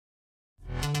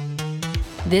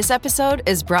This episode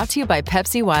is brought to you by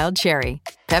Pepsi Wild Cherry.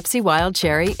 Pepsi Wild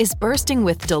Cherry is bursting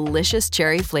with delicious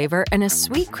cherry flavor and a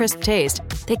sweet, crisp taste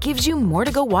that gives you more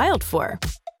to go wild for.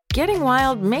 Getting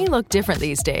wild may look different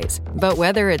these days, but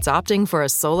whether it's opting for a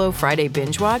solo Friday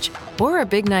binge watch or a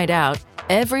big night out,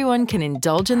 everyone can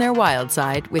indulge in their wild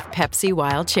side with Pepsi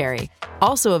Wild Cherry.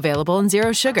 Also available in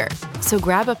Zero Sugar. So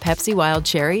grab a Pepsi Wild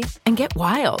Cherry and get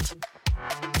wild.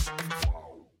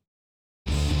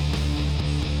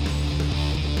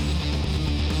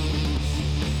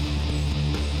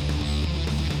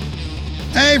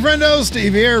 Hey, friendo,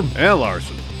 Steve here. And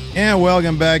Larson. And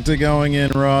welcome back to Going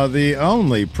In Raw, the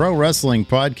only pro wrestling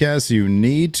podcast you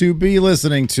need to be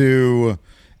listening to.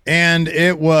 And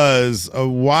it was a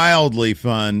wildly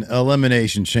fun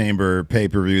Elimination Chamber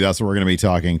pay-per-view. That's what we're going to be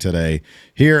talking today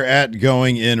here at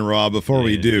Going In Raw. Before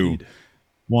we do,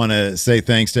 want to say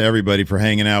thanks to everybody for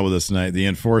hanging out with us tonight. The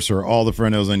Enforcer, all the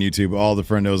friendos on YouTube, all the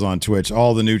friendos on Twitch,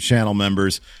 all the new channel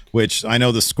members, which I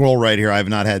know the scroll right here, I've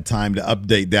not had time to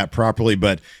update that properly,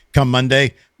 but come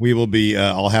Monday, we will be,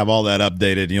 I'll have all that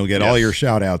updated, and you'll get all your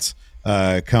shout outs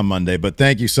come Monday. But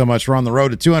thank you so much. We're on the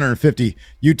road to 250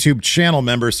 YouTube channel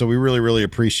members, so we really, really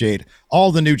appreciate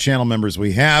all the new channel members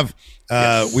we have.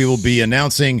 We will be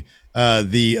announcing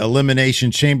the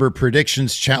Elimination Chamber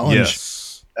Predictions Challenge.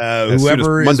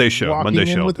 Whoever Monday is show, walking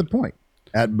Monday in show. with the point.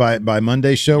 By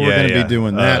Monday show, we're going to be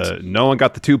doing that. No one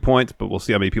got the 2 points, but we'll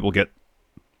see how many people get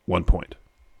 1 point.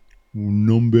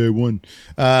 Number one.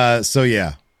 So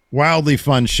yeah, wildly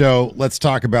fun show. Let's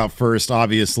talk about first,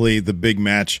 obviously, the big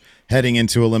match heading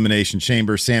into Elimination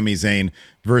Chamber, Sami Zayn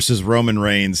versus Roman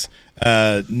Reigns.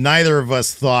 Neither of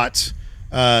us thought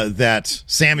that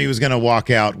Sami was going to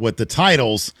walk out with the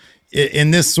titles.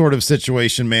 In this sort of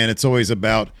situation, man, it's always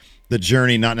about the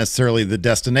journey, not necessarily the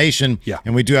destination. Yeah.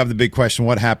 And we do have the big question,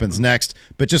 what happens next?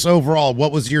 But just overall,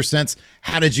 what was your sense?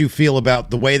 How did you feel about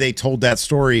the way they told that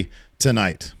story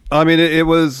tonight? I mean, it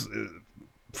was,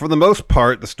 for the most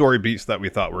part, the story beats that we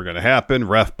thought were going to happen.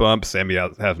 Ref bump, Sami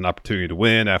has an opportunity to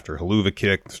win after a haluva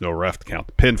kick. There's no ref to count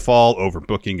the pinfall.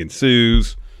 Overbooking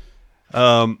ensues.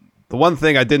 The one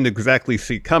thing I didn't exactly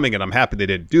see coming, and I'm happy they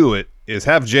didn't do it, is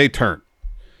have Jay turn.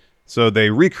 So they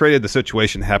recreated the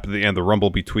situation that happened at the end of the Rumble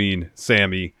between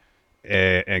Sami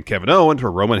and Kevin Owens,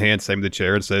 where Roman hands Sami the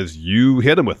chair and says, "You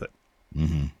hit him with it."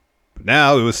 Mm-hmm. But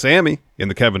now it was Sami in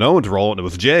the Kevin Owens role, and it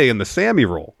was Jay in the Sami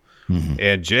role. Mm-hmm.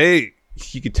 And Jay,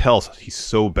 you could tell he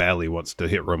so badly wants to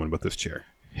hit Roman with this chair.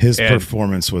 His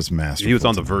performance was masterful. He was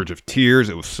on the verge of tears.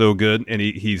 It was so good. And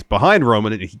he's behind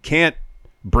Roman, and he can't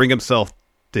bring himself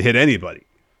to hit anybody.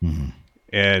 Mm-hmm.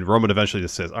 And Roman eventually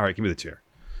just says, "All right, give me the chair."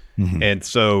 Mm-hmm. And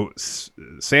so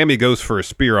Sami goes for a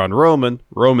spear on Roman.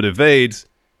 Roman evades.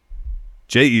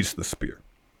 Jay eats the spear.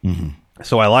 Mm-hmm.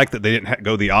 So I like that they didn't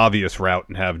go the obvious route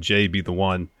and have Jay be the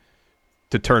one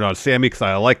to turn on Sami, because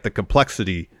I like the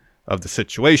complexity of the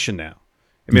situation now.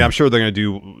 I mean, I'm sure they're going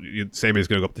to do, Sami's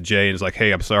going to go up to Jay and is like,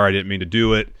 "Hey, I'm sorry, I didn't mean to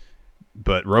do it."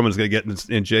 But Roman's going to get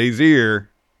in Jay's ear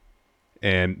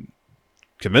and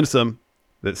convince him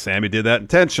that Sami did that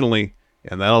intentionally,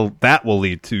 and that will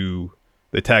lead to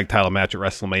the tag title match at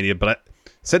WrestleMania. But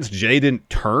since Jay didn't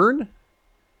turn,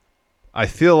 I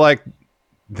feel like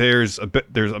there's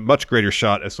a much greater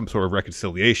shot at some sort of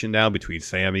reconciliation now between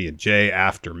Sami and Jay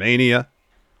after Mania.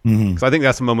 Because I think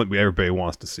that's the moment everybody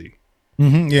wants to see.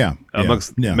 Mm-hmm.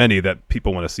 Amongst many that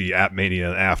people want to see at Mania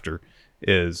and after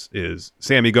is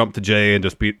Sami go up to Jay and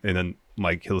just and then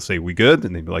like he'll say, "We good?"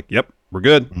 And they'd be like, "Yep, we're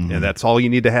good." Mm-hmm. And that's all you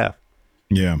need to have.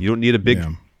 Yeah. You don't need a big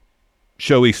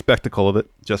showy spectacle of it.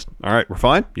 Just, "All right, we're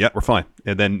fine." "Yeah, we're fine."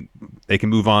 And then they can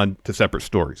move on to separate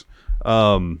stories.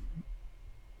 I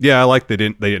like they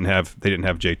didn't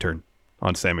have Jay turn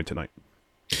on Sami tonight.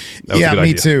 Yeah,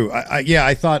 me too.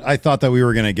 I thought that we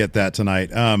were going to get that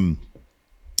tonight.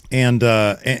 And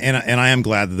I am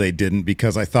glad that they didn't,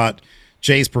 because I thought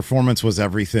Jay's performance was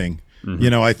everything.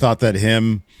 Mm-hmm. I thought that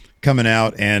him coming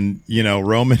out and,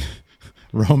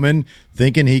 Roman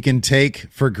thinking he can take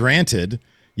for granted,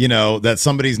 that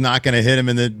somebody's not going to hit him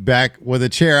in the back with a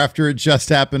chair after it just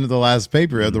happened to the last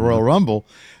pay-per-view at the Royal Rumble.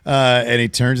 And he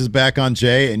turns his back on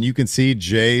Jay, and you can see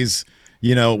Jay's,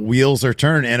 wheels are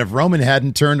turned. And if Roman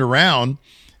hadn't turned around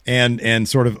and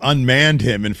sort of unmanned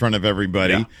him in front of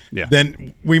everybody,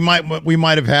 then we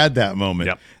might have had that moment.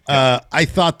 Yep. I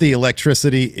thought the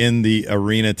electricity in the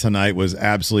arena tonight was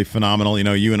absolutely phenomenal.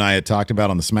 You and I had talked about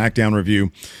on the SmackDown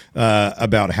review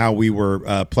about how we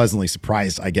were pleasantly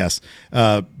surprised, I guess,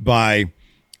 by,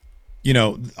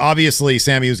 obviously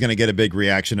Sami was going to get a big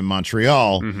reaction in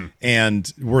Montreal,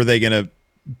 and were they going to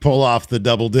pull off the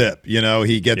double dip.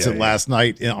 He gets it last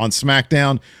night on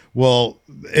SmackDown. Well,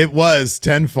 it was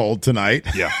tenfold tonight.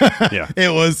 Yeah.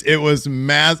 It was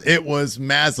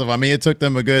massive. I mean, it took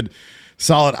them a good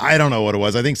solid, I don't know what it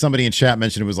was. I think somebody in chat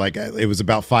mentioned it was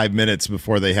about 5 minutes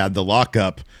before they had the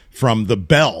lockup from the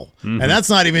bell. And that's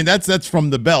not even, that's from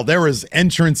the bell. There was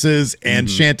entrances and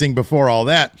chanting before all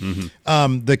that.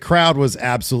 The crowd was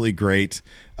absolutely great.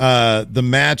 The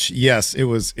match, yes, it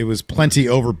was plenty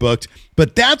overbooked,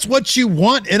 but that's what you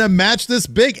want in a match this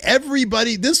big.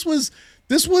 Everybody, this was,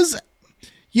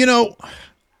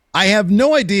 I have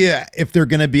no idea if they're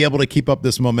going to be able to keep up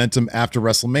this momentum after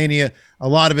WrestleMania. A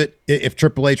lot of it, if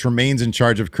Triple H remains in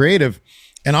charge of creative,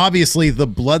 and obviously the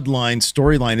Bloodline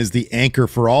storyline is the anchor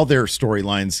for all their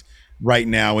storylines right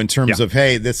now in terms of,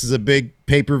 hey, this is a big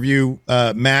pay-per-view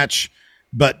match,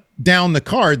 but down the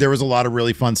card, there was a lot of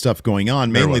really fun stuff going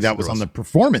on. Mainly that was on the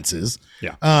performances.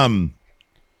 Yeah.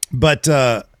 But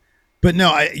no,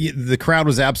 the crowd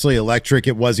was absolutely electric.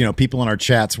 It was, people in our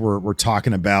chats were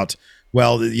talking about,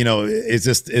 well, is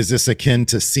this akin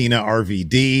to Cena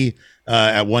RVD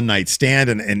at One Night Stand?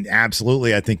 And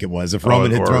absolutely, I think it was. If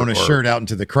Roman had thrown a shirt out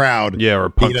into the crowd, or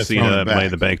Punk Cena at Money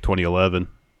in the Bank 2011.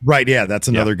 Right, yeah, that's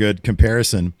another good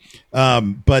comparison.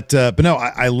 But no,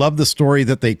 I love the story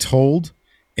that they told,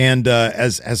 and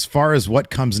as far as what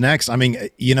comes next, I mean,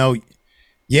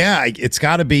 it's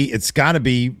got to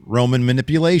be Roman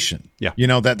manipulation.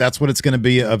 Yeah, that's what it's going to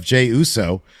be of Jey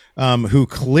Uso, who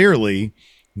clearly.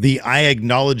 The I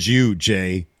acknowledge you,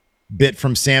 Jay, bit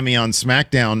from Sammy on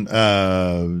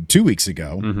SmackDown 2 weeks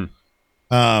ago,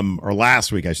 or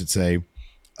last week, I should say,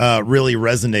 really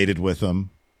resonated with him.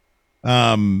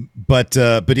 But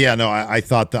yeah, no, I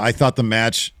thought the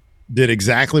match did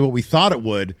exactly what we thought it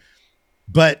would,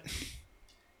 but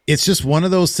it's just one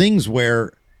of those things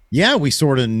where, yeah, we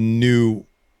sort of knew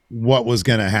what was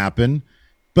going to happen,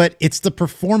 but it's the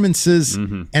performances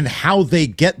and how they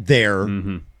get there.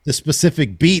 The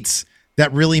specific beats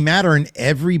that really matter, and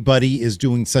everybody is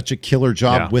doing such a killer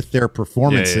job with their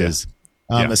performances,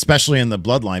 especially in the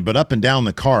Bloodline, but up and down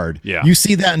the card. You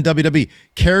see that in WWE.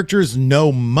 Characters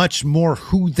know much more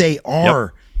who they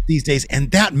are these days,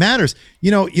 and that matters. You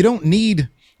don't need,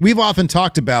 we've often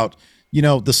talked about,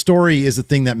 the story is the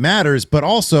thing that matters, but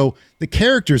also the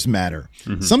characters matter.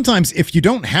 Sometimes if you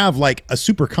don't have like a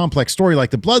super complex story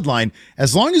like the Bloodline,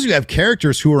 as long as you have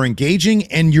characters who are engaging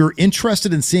and you're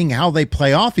interested in seeing how they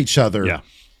play off each other,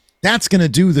 that's going to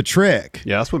do the trick.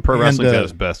 Yeah, that's when pro wrestling at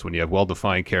its best, when you have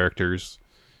well-defined characters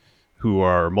who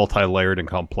are multi-layered and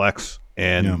complex,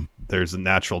 and there's a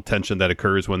natural tension that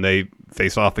occurs when they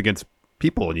face off against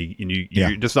people, and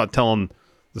you're just not telling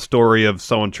the story of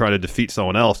someone trying to defeat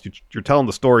someone else. You're telling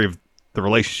the story of the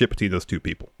relationship between those two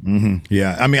people.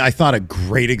 Yeah. I mean, I thought a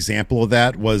great example of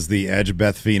that was the Edge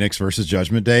Beth Phoenix versus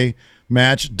Judgment Day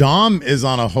match. Dom is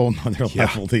on a whole nother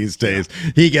level these days.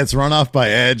 He gets run off by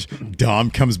Edge. Dom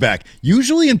comes back.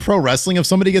 Usually in pro wrestling, if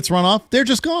somebody gets run off, they're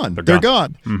just gone. They're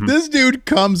gone. This dude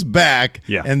comes back,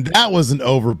 and that was an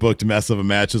overbooked mess of a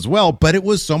match as well, but it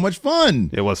was so much fun.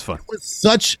 It was fun. It was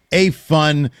such a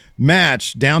fun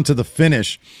match down to the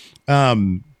finish.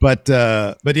 But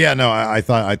yeah, no, I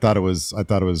thought it was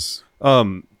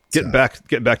getting back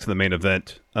to the main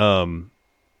event. I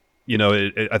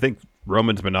think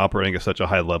Roman's been operating at such a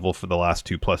high level for the last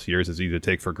 2+ years. It's easy to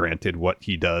take for granted what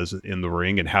he does in the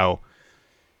ring and how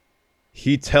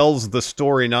he tells the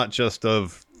story, not just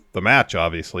of the match,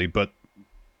 obviously, but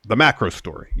the macro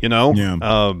story,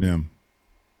 The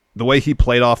way he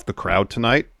played off the crowd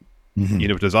tonight,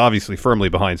 which is obviously firmly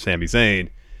behind Sami Zayn.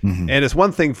 And it's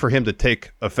one thing for him to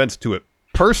take offense to it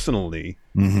personally,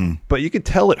 but you can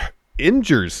tell it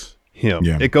injures him.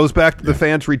 It goes back to the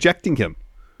fans rejecting him.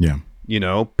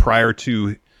 Prior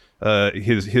to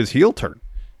his heel turn.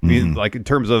 I mean, like in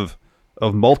terms of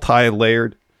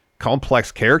multi-layered,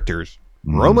 complex characters,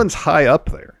 Roman's high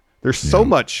up there. There's so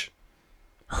much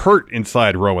hurt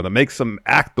inside Roman that makes him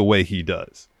act the way he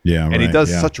does. And he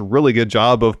does such a really good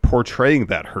job of portraying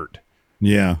that hurt.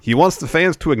 He wants the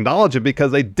fans to acknowledge it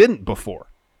because they didn't before.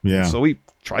 So he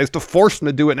tries to force them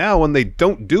to do it now. When they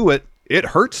don't do it, it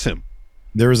hurts him.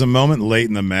 There was a moment late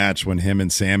in the match when him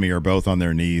and Sammy are both on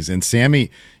their knees, and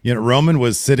Sammy, Roman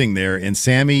was sitting there, and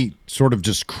Sammy sort of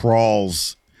just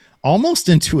crawls almost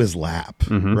into his lap,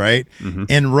 right?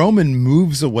 And Roman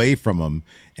moves away from him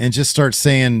and just starts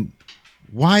saying,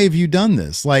 why have you done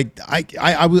this? Like,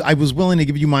 I was willing to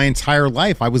give you my entire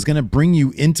life. I was going to bring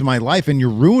you into my life, and you're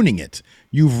ruining it.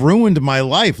 You've ruined my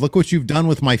life. Look what you've done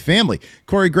with my family.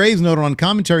 Corey Graves noted on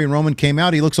commentary when Roman came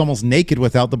out, he looks almost naked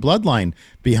without the bloodline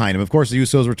behind him. Of course, the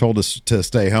Usos were told to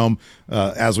stay home.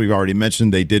 As we've already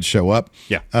mentioned, they did show up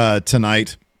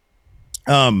tonight.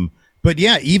 But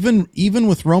yeah, even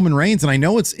with Roman Reigns, and I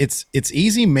know it's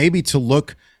easy maybe to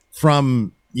look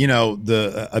from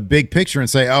a big picture and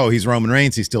say, oh, he's Roman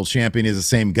Reigns, he's still champion, he's the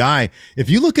same guy. If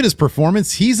you look at his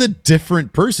performance, he's a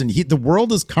different person. The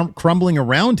world is crumbling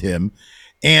around him,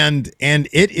 and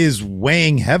it is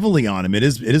weighing heavily on him. It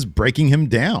is breaking him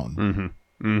down.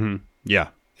 Yeah,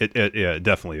 it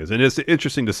definitely is, and it's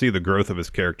interesting to see the growth of his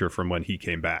character from when he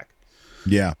came back.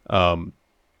 Yeah.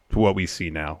 To what we see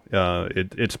now.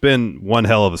 It's been one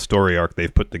hell of a story arc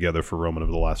they've put together for Roman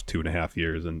over the last 2.5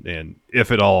 years, and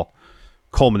if it all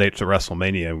culminates at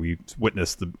WrestleMania, we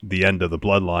witnessed the end of the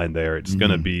bloodline there. It's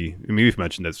going to be, I mean, we've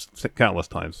mentioned this countless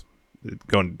times,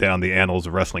 going down the annals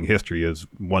of wrestling history as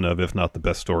one of, if not the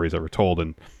best stories ever told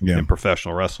in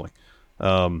professional wrestling.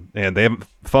 And they haven't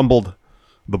fumbled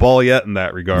the ball yet in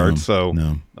that regard.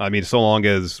 I mean, so long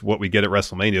as what we get at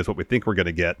WrestleMania is what we think we're going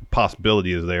to get,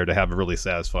 possibility is there to have a really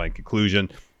satisfying conclusion.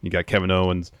 You got Kevin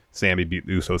Owens, Sammy beat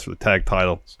the Usos for the tag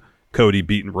titles, Cody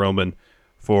beating Roman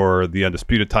for the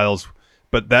undisputed titles.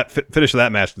 But that finish of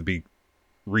that match would be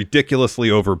ridiculously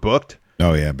overbooked.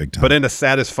 Oh yeah, big time. But in a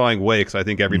satisfying way, because I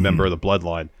think every member of the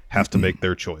bloodline has to make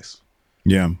their choice.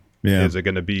 Yeah. Is it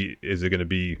going to be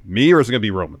me or is it going to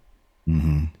be Roman?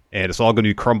 And it's all going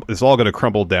to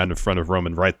crumble down in front of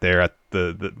Roman right there at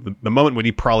the moment when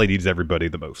he probably needs everybody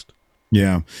the most.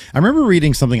 Yeah. I remember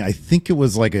reading something, I think it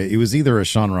was it was either a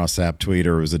Sean Ross Sapp tweet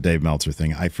or it was a Dave Meltzer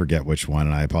thing. I forget which one,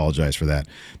 and I apologize for that.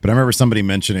 But I remember somebody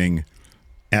mentioning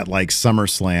at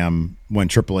SummerSlam when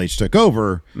Triple H took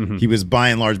over, he was by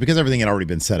and large, because everything had already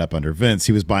been set up under Vince,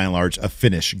 he was by and large a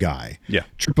finish guy. Yeah.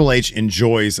 Triple H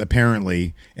enjoys,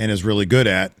 apparently, and is really good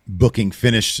at booking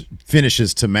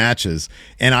finishes to matches.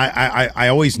 And I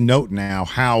always note now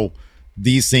how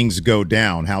these things go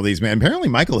down, how these men, apparently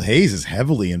Michael Hayes is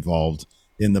heavily involved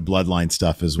in the bloodline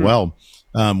stuff as well,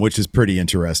 which is pretty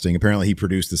interesting. Apparently he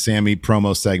produced the Sammy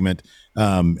promo segment,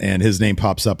 and his name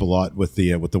pops up a lot with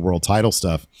the world title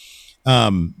stuff.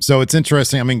 So it's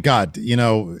interesting. I mean, God,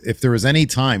 if there's any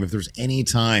time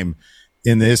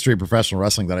in the history of professional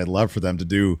wrestling that I'd love for them to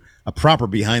do a proper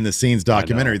behind the scenes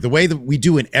documentary, the way that we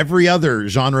do in every other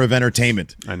genre of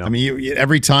entertainment. I know. I mean,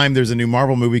 every time there's a new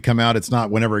Marvel movie come out, it's not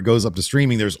whenever it goes up to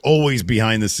streaming, there's always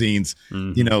behind the scenes,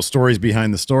 stories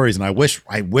behind the stories. And I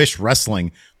wish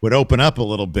wrestling would open up a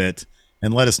little bit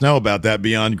and let us know about that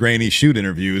beyond grainy shoot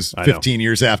interviews 15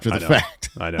 years after the fact.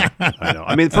 I know.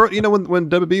 I mean, when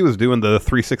WB was doing the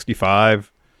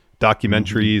 365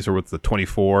 documentaries or with the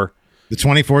 24, the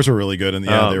 24s were really good, and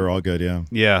they were all good.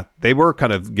 Yeah, they were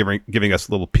kind of giving us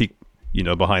a little peek,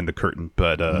 behind the curtain.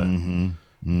 But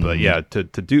but yeah, to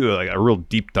do a real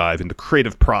deep dive into the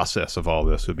creative process of all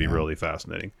this would be really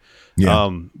fascinating. Yeah.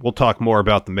 We'll talk more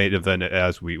about the main event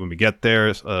when we get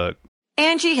there.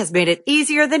 Angie has made it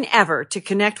easier than ever to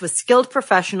connect with skilled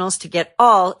professionals to get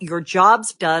all your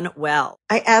jobs done well.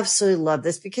 I absolutely love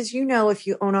this because, if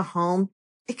you own a home,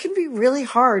 it can be really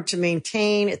hard to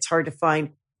maintain. It's hard to find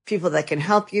people that can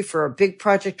help you for a big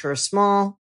project or a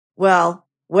small. Well,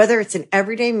 whether it's in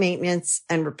everyday maintenance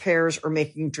and repairs or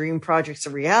making dream projects a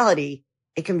reality,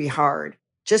 it can be hard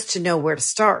just to know where to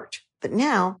start. But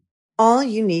now all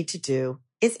you need to do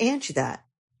is Angie that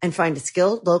and find a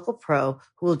skilled local pro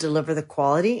who will deliver the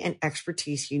quality and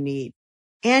expertise you need.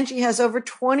 Angie has over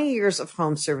 20 years of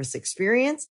home service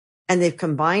experience, and they've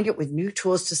combined it with new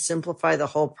tools to simplify the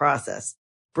whole process.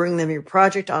 Bring them your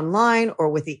project online or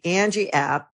with the Angie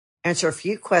app, answer a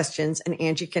few questions, and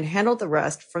Angie can handle the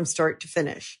rest from start to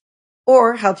finish.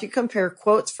 Or help you compare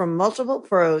quotes from multiple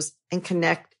pros and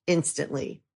connect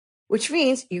instantly. Which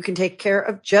means you can take care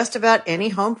of just about any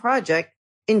home project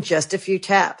in just a few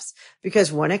taps.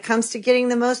 Because when it comes to getting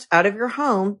the most out of your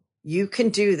home, you can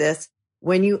do this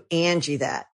when you Angie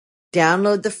that.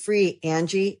 Download the free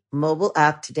Angie mobile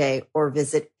app today or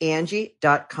visit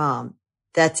Angie.com.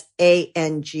 That's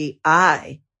ANGI.com.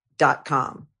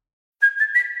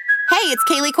 Hey, it's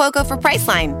Kaylee Cuoco for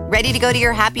Priceline. Ready to go to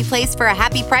your happy place for a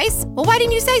happy price? Well, why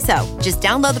didn't you say so? Just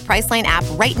download the Priceline app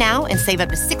right now and save up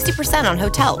to 60% on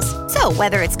hotels. So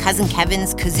whether it's Cousin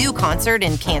Kevin's Kazoo Concert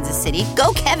in Kansas City,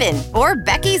 go Kevin, or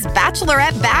Becky's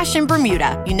Bachelorette Bash in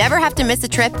Bermuda, you never have to miss a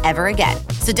trip ever again.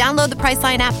 So download the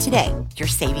Priceline app today. Your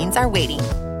savings are waiting.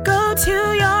 Go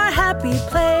to your happy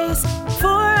place for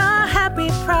a happy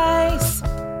price.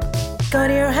 Go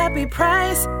to your happy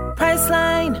price,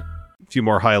 Priceline. Few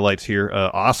more highlights here.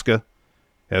 Asuka,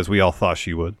 as we all thought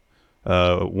she would,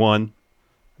 won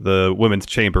the women's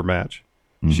chamber match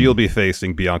She'll be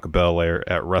facing Bianca Belair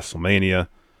at WrestleMania.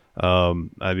 I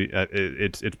mean,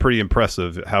 it's pretty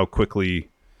impressive how quickly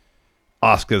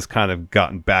Asuka's kind of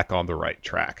gotten back on the right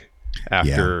track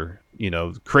after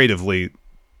creatively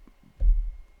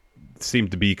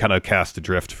seemed to be kind of cast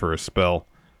adrift for a spell.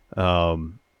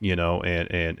 And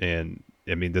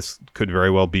I mean, this could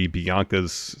very well be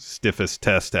Bianca's stiffest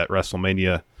test at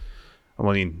WrestleMania. I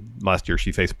mean, last year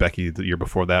she faced Becky. The year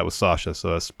before that was Sasha,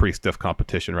 so that's pretty stiff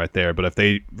competition right there. But if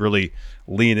they really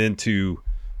lean into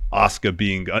Asuka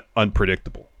being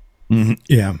unpredictable, maybe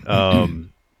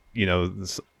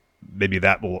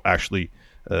that will actually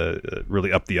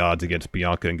really up the odds against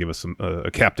Bianca and give us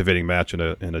a captivating match and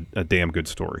a damn good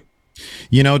story.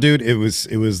 Dude, it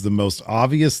was the most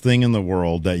obvious thing in the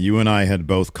world that you and I had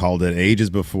both called it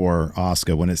ages before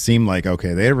Asuka, when it seemed like,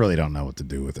 okay, they really don't know what to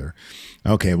do with her.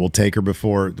 Okay, we'll take her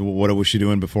before. What was she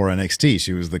doing before NXT?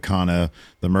 She was the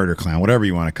murder clown, whatever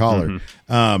you want to call her.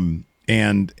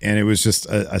 And it was just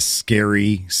a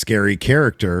scary, scary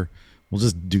character. We'll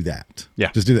just do that.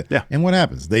 Yeah. Just do that. Yeah. And what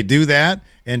happens? They do that,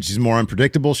 and she's more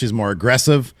unpredictable. She's more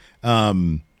aggressive, a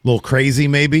little crazy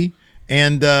maybe.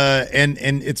 And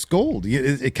it's gold.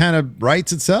 It kind of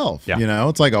writes itself. Yeah.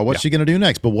 It's like, oh, what's she going to do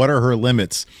next? But what are her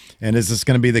limits? And is this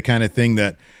going to be the kind of thing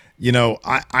that,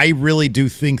 I really do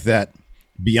think that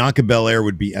Bianca Belair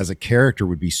as a character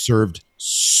would be served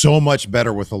so much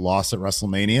better with a loss at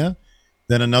WrestleMania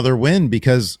than another win,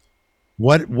 because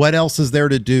what else is there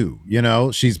to do? There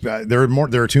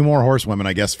are two more horsewomen,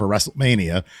 I guess, for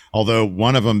WrestleMania, although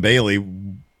one of them, Bayley,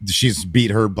 she's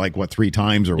beat her like 3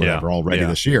 times or whatever already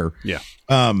this year. Yeah.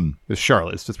 It's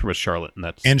Charlotte. It's just pretty much Charlotte, and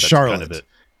that's Charlotte. kind of it.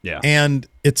 Yeah. And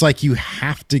it's like you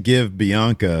have to give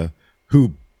Bianca,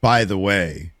 who, by the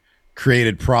way,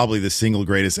 created probably the single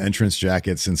greatest entrance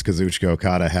jacket since Kazuchika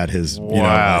Okada had his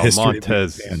history.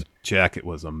 Montez jacket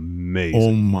was amazing.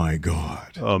 Oh my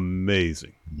God.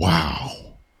 Amazing. Wow.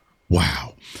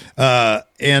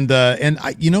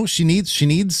 She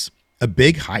needs a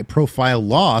big high profile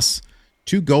loss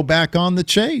to go back on the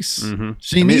chase. Mm-hmm.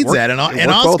 She needs that. And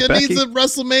Asuka needs a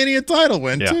WrestleMania title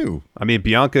win too. I mean,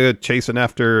 Bianca chasing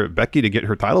after Becky to get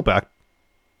her title back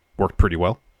worked pretty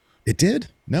well. It did.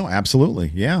 No,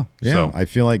 absolutely. Yeah. So, I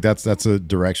feel like that's a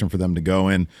direction for them to go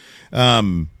in.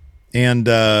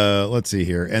 Let's see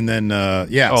here. And then,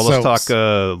 let's talk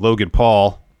Logan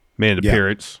Paul, made an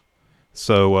appearance.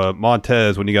 So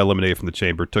Montez, when he got eliminated from the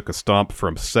Chamber, took a stomp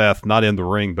from Seth, not in the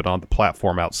ring, but on the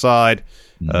platform outside.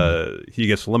 He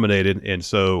gets eliminated, and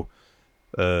so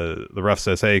the ref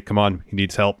says, hey, come on, he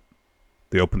needs help.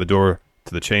 They open the door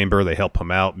to the Chamber. They help him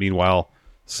out. Meanwhile,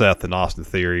 Seth and Austin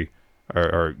Theory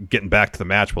are getting back to the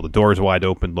match while the door is wide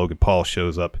open. Logan Paul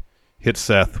shows up, hits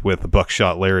Seth with a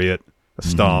buckshot lariat, a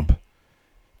stomp.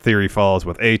 Theory follows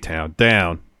with A-Town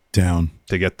down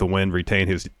to get the win, retain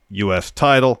his U.S.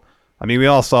 title. I mean, we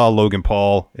all saw Logan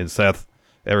Paul and Seth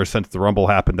ever since the Rumble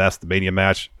happened. That's the Mania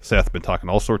match. Seth been talking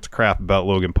all sorts of crap about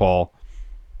Logan Paul.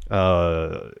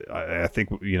 I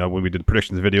think, when we did the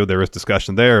predictions video, there was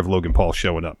discussion there of Logan Paul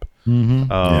showing up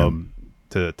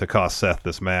to cost Seth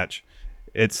this match.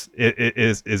 Is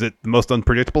it the most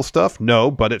unpredictable stuff? No,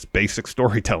 but it's basic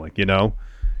storytelling,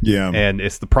 Yeah. And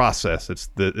it's the process. It's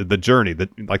the journey.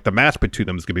 The match between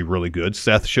them is going to be really good.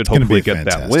 Seth should hopefully get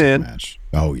that win. Match.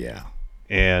 Oh, yeah.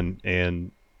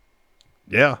 And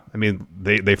yeah, I mean,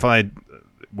 they find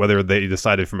whether they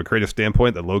decided from a creative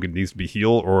standpoint that Logan needs to be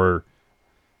heel, or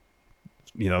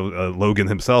Logan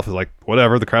himself is like,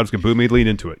 whatever, the crowd's gonna boo me, lean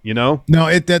into it. No,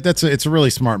 it's a really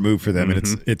smart move for them,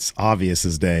 and it's obvious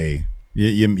as day.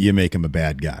 You make him a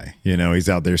bad guy. He's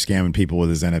out there scamming people with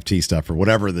his NFT stuff or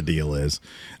whatever the deal is.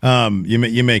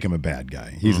 You make him a bad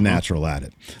guy. He's natural at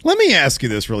it. Let me ask you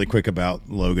this really quick about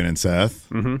Logan and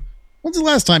Seth. When's the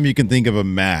last time you can think of a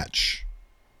match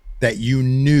that you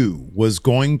knew was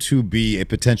going to be a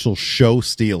potential show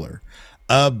stealer,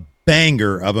 a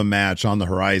banger of a match on the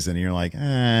horizon, and you're like,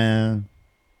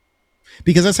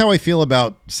 Because that's how I feel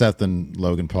about Seth and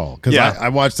Logan Paul. Because I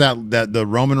watched the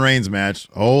Roman Reigns match.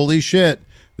 Holy shit,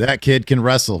 that kid can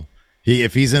wrestle.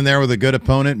 If he's in there with a good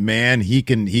opponent, man, he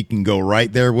can go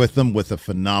right there with them with a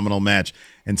phenomenal match.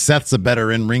 And Seth's a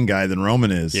better in-ring guy than Roman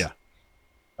is. Yeah.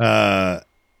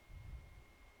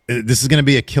 This is going to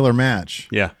be a killer match.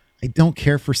 Yeah. I don't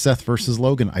care for Seth versus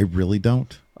Logan. I really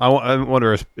don't. I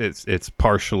wonder if it's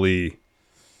partially,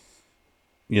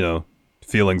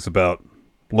 feelings about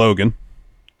Logan.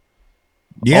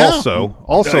 Yeah. Also,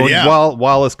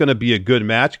 while it's going to be a good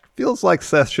match, feels like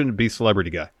Seth shouldn't be celebrity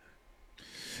guy.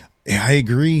 Yeah, I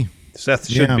agree. Seth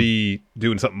should be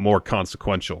doing something more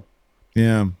consequential.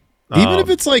 Yeah. Even if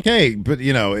it's like, hey, but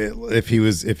if he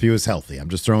was healthy, I'm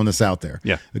just throwing this out there.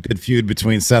 Yeah. A good feud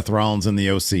between Seth Rollins and the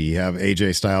OC. You have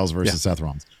AJ Styles versus Seth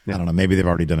Rollins. I don't know. Maybe they've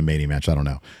already done a Mania match. I don't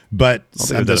know. But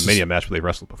they've done a Mania match where they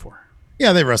wrestled before.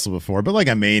 Yeah, they wrestled before, but like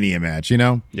a Mania match,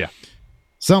 Yeah.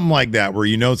 Something like that where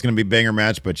it's going to be a banger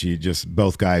match, but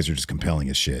both guys are just compelling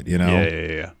as shit,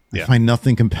 Yeah. I find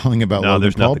nothing compelling about Logan Paul. No,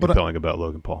 there's nothing compelling about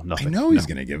Logan Paul. Nothing. I know he's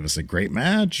going to give us a great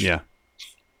match. Yeah.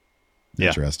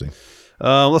 Interesting.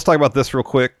 Let's talk about this real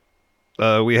quick.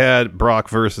 We had Brock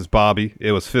versus Bobby.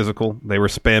 It was physical. They were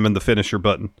spamming the finisher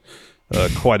button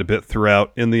quite a bit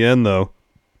throughout. In the end, though,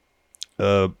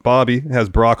 Bobby has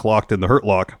Brock locked in the Hurt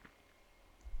Lock.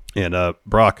 And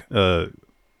Brock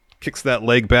kicks that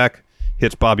leg back,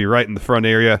 hits Bobby right in the front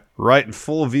area, right in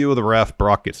full view of the ref.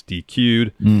 Brock gets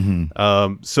DQ'd.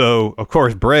 Mm-hmm. So, of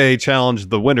course, Bray challenged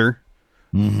the winner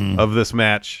of this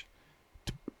match.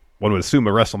 One would assume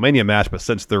a WrestleMania match, but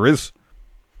since there is,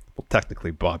 well,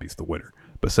 technically Bobby's the winner,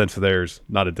 but since there's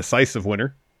not a decisive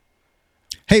winner.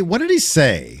 Hey, what did he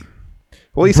say?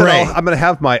 Well, he said, I'm going to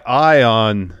have my eye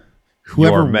on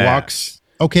whoever your match. Walks.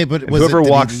 Okay, but whoever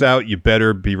walks out, you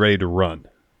better be ready to run.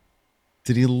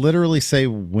 Did he literally say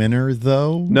winner,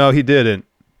 though? No, he didn't.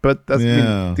 But that's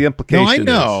the implication. No, I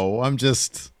know. I'm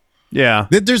just. Yeah.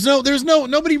 There's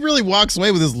nobody really walks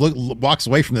away with walks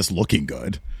away from this looking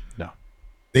good. No.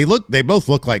 They both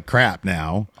look like crap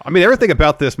now. I mean, everything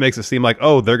about this makes it seem like,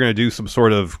 they're going to do some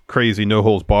sort of crazy no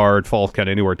holds barred, falls count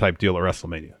anywhere type deal at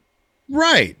WrestleMania.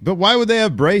 Right. But why would they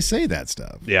have Bray say that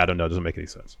stuff? Yeah, I don't know. It doesn't make any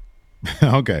sense.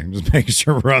 Okay. I'm just making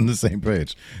sure we're on the same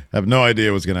page. I have no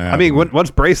idea what's going to happen. I mean,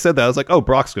 once Bray said that, I was like,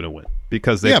 Brock's going to win.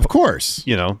 Because of course.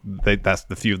 That's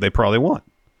the feud they probably want.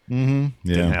 Mm-hmm.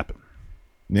 Yeah. Didn't happen.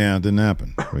 Yeah, it didn't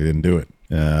happen. We didn't do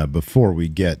it. Before we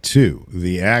get to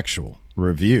the actual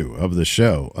review of the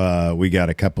show, we got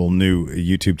a couple new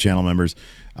YouTube channel members.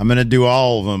 I'm going to do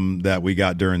all of them that we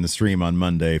got during the stream on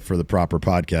Monday for the proper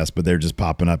podcast, but they're just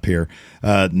popping up here.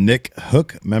 Nick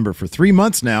Hook, member for 3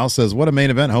 months now, says, what a main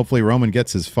event. Hopefully Roman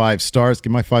gets his 5 stars.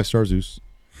 Give my 5 stars, Zeus.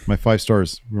 My 5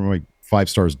 stars. My 5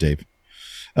 stars, Dave.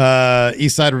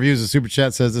 Eastside Reviews, a super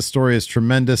chat, says, this story is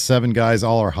tremendous. 7 guys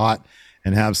all are hot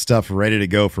and have stuff ready to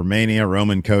go for Mania.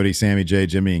 Roman, Cody, Sammy J,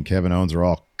 Jimmy, and Kevin Owens are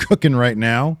all cooking right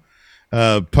now.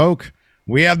 Poke,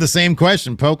 we have the same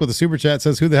question. Poke with a super chat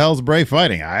says, who the hell is Bray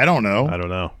fighting? I don't know.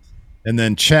 And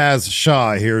then Chaz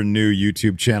Shaw here, new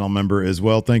YouTube channel member as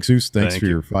well. Thanks, Zeus. Thanks for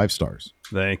your 5 stars.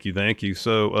 Thank you.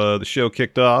 So the show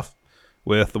kicked off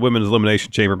with the Women's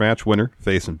Elimination Chamber match winner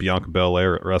facing Bianca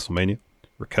Belair at WrestleMania.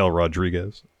 Raquel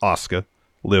Rodriguez, Asuka,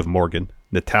 Liv Morgan,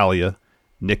 Natalya,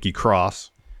 Nikki Cross,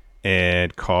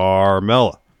 and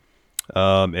Carmella.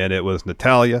 And it was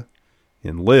Natalya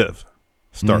and Liv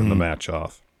starting the match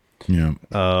off. Yeah.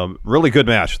 Really good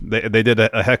match. They did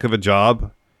a heck of a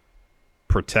job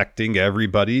protecting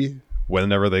everybody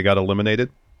whenever they got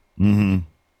eliminated.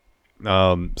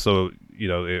 Mm-hmm. So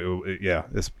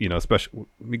especially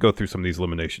let me go through some of these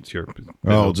eliminations here.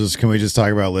 Can we just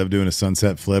talk about Liv doing a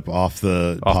sunset flip off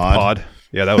the pod?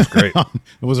 Yeah, that was great.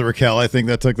 Was it Raquel? I think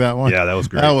that took that one. Yeah, that was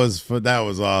great. That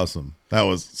was awesome. That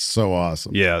was so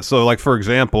awesome. Yeah. So, like for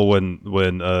example, when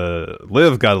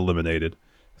Liv got eliminated,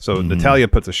 so Natalya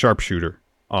puts a sharpshooter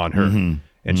on her,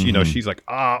 and she's like,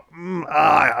 no,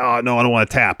 I don't want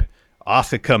to tap.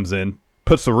 Asuka comes in,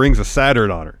 puts the rings of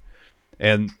Saturn on her,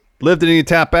 and Liv didn't even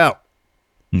tap out.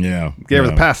 Yeah, gave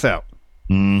her the pass out.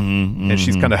 And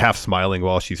she's kind of half smiling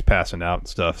while she's passing out and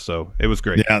stuff. So it was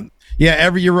great. Yeah.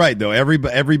 You're right though.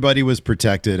 Everybody was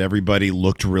protected. Everybody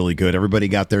looked really good. Everybody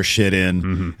got their shit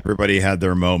in. Everybody had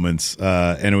their moments.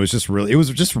 And it was just a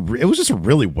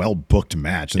really well booked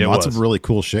match and lots of really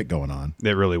cool shit going on.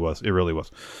 It really was.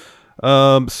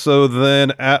 So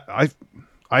then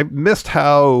I missed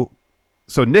how.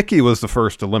 So Nikki was the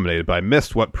first eliminated, but I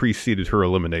missed what preceded her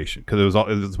elimination because it was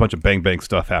a bunch of bang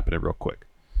stuff happening real quick.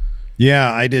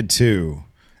 Yeah, I did too.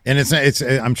 And it's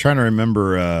I'm trying to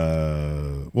remember.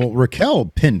 Raquel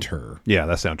pinned her. Yeah,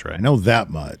 that sounds right. I know that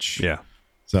much. Yeah.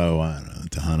 So I don't know,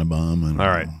 Tahana Bomb. All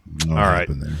right.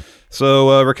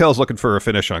 So Raquel's looking for a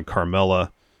finish on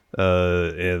Carmella,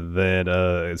 and then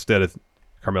instead of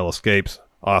Carmella escapes,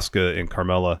 Asuka and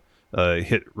Carmella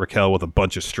hit Raquel with a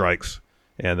bunch of strikes,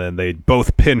 and then they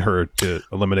both pin her to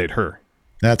eliminate her.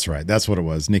 That's right. That's what it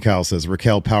was. Nikal says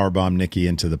Raquel powerbombed Nikki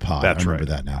into the pod. That's I remember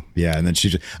that now. Yeah, and then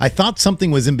I thought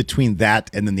something was in between that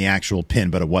and then the actual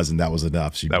pin, but it wasn't. That was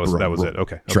enough. That was it.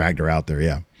 Okay. Dragged her out there.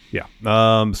 Yeah. Yeah.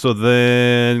 So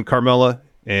then Carmella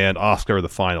and Asuka are the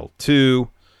final two.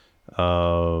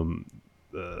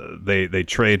 They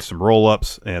trade some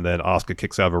roll-ups, and then Asuka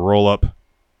kicks out of a roll-up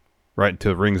right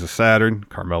into Rings of Saturn.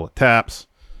 Carmella taps.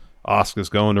 Asuka's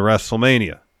going to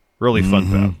WrestleMania. Really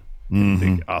fun bout.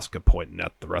 Big Asuka pointing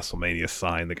at the WrestleMania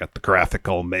sign. They got the graphic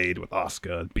all made with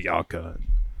Asuka and Bianca.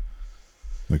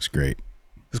 Looks great.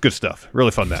 It's good stuff.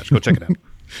 Really fun match. Go check it out.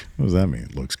 What does that mean?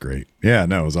 It looks great. Yeah,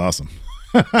 no, it was awesome.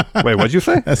 Wait, what'd you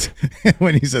say?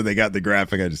 When you said they got the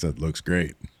graphic, I just said, looks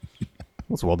great.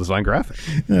 Well, it's a well-designed graphic.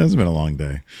 Yeah, it's been a long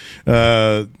day.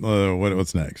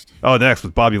 What's next? Oh, next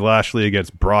was Bobby Lashley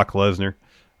against Brock Lesnar.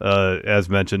 As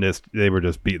mentioned, they were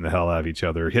just beating the hell out of each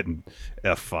other, hitting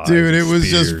F5. Dude, it was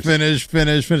just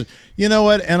finish. You know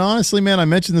what? And honestly, man, I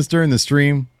mentioned this during the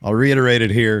stream. I'll reiterate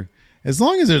it here. As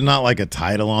long as there's not like a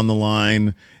title on the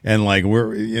line and like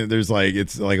there's like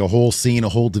it's like a whole scene, a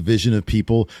whole division of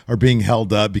people are being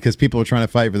held up because people are trying to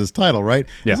fight for this title, right?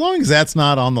 Yeah. As long as that's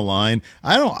not on the line,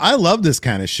 I love this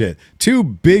kind of shit. Two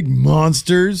big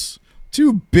monsters,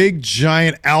 two big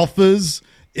giant alphas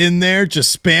in there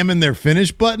just spamming their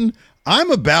finish button.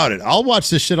 I'm about it. I'll watch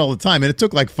this shit all the time. And it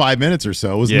took like 5 minutes or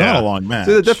so. It was not a long match.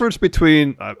 See, the difference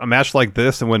between a match like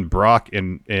this and when Brock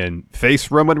and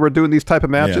Face Roman were doing these type of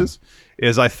matches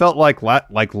is I felt like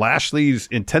Lashley's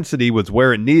intensity was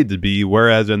where it needed to be,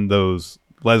 whereas in those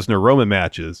Lesnar-Roman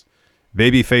matches,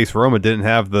 babyface Roman didn't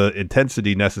have the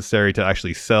intensity necessary to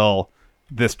actually sell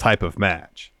this type of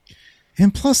match.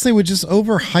 And plus, they would just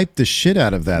overhype the shit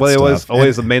out of that stuff. Well, it was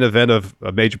always the main event of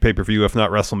a major pay-per-view, if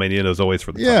not WrestleMania, and it was always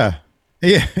for the title.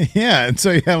 Yeah. And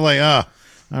so you have like, all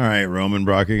right, Roman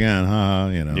Brock again,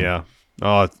 Yeah.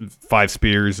 5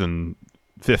 spears and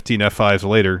 15 F5s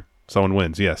later, someone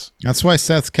wins, yes. That's why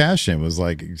Seth's cash-in was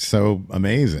like so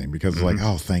amazing because it's like,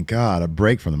 oh, thank God, a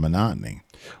break from the monotony.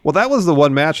 Well, that was the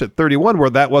one match at 31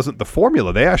 where that wasn't the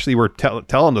formula. They actually were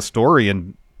telling the story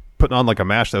and putting on like a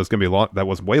match that was going to be long, that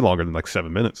was way longer than like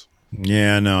 7 minutes.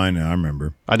 Yeah, no, I know. I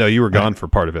remember. I know you were gone for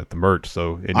part of it, the merch.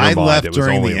 So in your I mind, left it was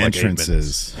during only the like 8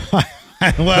 entrances. minutes.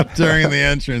 I left during the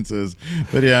entrances.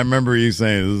 But yeah, I remember you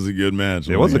saying this is a good match.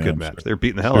 It was a good match. They were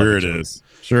beating the hell out of each other.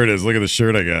 Sure it is. Look at the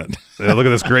shirt I got. Yeah, look at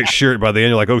this great shirt. By the end,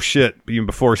 you're like, oh shit. Even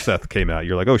before Seth came out,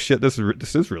 you're like, oh shit, this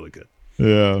is really good.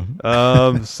 Yeah.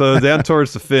 So down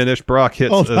towards the finish, Brock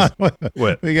hits.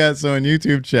 What? We got in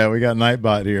YouTube chat. We got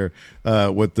Nightbot here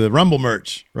with the Rumble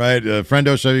merch, right?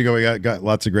 Friendo Shop. You go. We got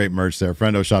lots of great merch there.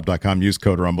 FriendoShop.com. Use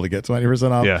code Rumble to get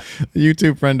 20% off. Yeah.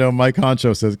 YouTube Friendo Mike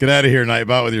Honcho says, "Get out of here,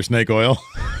 Nightbot, with your snake oil."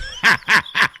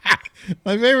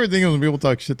 My favorite thing is when people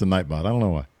talk shit to Nightbot. I don't know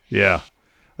why. Yeah.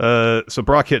 So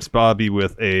Brock hits Bobby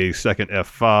with a second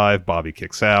F5. Bobby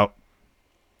kicks out.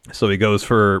 So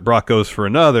Brock goes for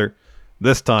another.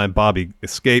 This time, Bobby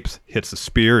escapes, hits a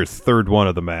spear, his third one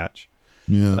of the match.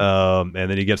 Yeah. And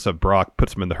then he gets up Brock,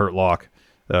 puts him in the hurt lock.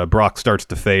 Brock starts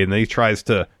to fade, and then he tries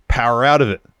to power out of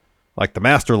it, like the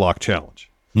Master Lock challenge.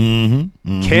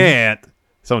 Can't.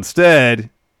 So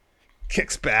instead,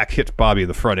 kicks back, hits Bobby in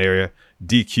the front area,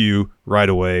 DQ right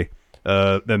away.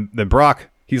 Then Brock,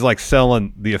 he's like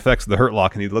selling the effects of the hurt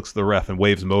lock, and he looks at the ref and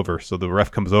waves him over. So the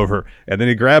ref comes over, and then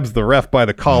he grabs the ref by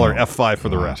the collar, F5 for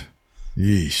the ref.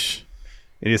 Yeesh.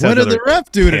 What did the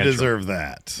ref do to deserve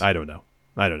that? I don't know.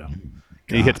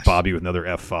 He hits Bobby with another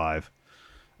F5.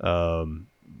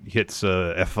 He hits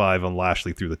F5 on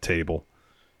Lashley through the table.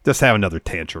 Just have another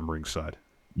tantrum ringside.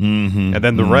 And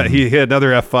then he hit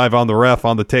another F5 on the ref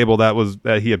on the table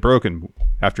that he had broken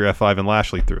after F5 and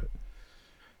Lashley threw it.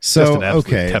 So,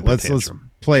 okay, let's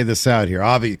play this out here.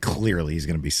 Obviously, clearly he's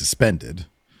going to be suspended.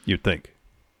 You'd think.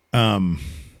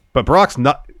 But Brock's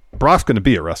going to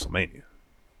be at WrestleMania.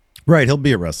 Right, he'll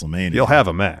be at WrestleMania. He'll have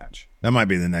a match. That might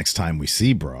be the next time we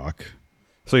see Brock.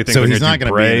 So you think he's not going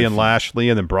to Bray and Lashley,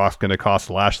 and then Brock's going to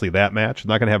cost Lashley that match?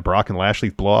 Not going to have Brock and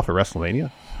Lashley blow off at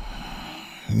WrestleMania?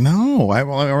 No.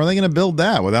 Are they going to build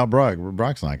that without Brock?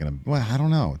 Brock's not going to. Well, I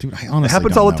don't know, dude. I honestly it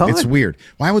happens don't all know. the time. It's weird.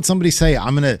 Why would somebody say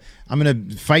I'm gonna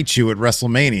fight you at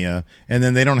WrestleMania and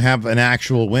then they don't have an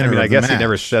actual winner? I guess he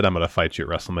never said I'm going to fight you at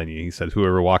WrestleMania. He said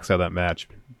whoever walks out of that match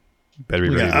better be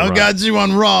ready to run. I got you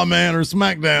on Raw, man, or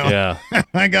SmackDown. Yeah.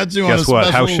 I got you on Guess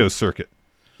what? House show circuit.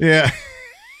 Yeah.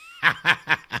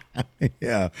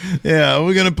 Yeah.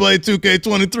 We're going to play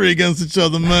 2K23 against each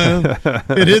other, man.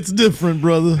 It hits different,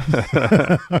 brother.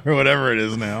 Or whatever it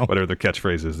is now. Whatever their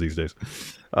catchphrase is these days.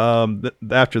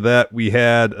 After that, we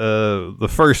had the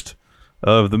first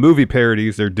of the movie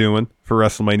parodies they're doing for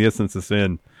WrestleMania since it's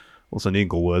in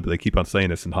Inglewood. But they keep on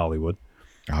saying it's in Hollywood.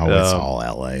 Oh, it's all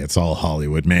L.A. It's all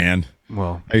Hollywood, man.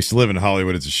 Well, I used to live in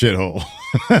Hollywood. It's a shithole.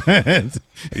 I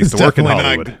used to work in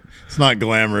Hollywood. It's not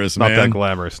glamorous, man. Not that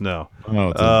glamorous, no. Oh,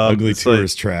 it's an ugly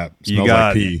tourist trap. Smells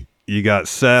like pee. You got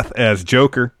Seth as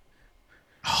Joker.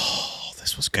 Oh,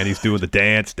 this was good. And he's doing the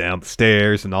dance down the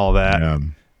stairs and all that.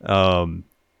 Yeah.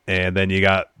 And then you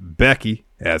got Becky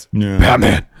as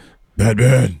Batman.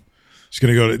 She's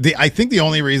gonna go to I think the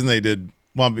only reason they did,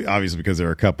 well, obviously because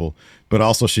they're a couple, but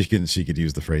also she could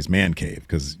use the phrase man cave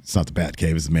because it's not the bat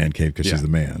cave, it's the man cave because she's the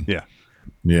man.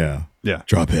 Yeah.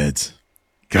 Drop heads.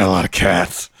 Got a lot of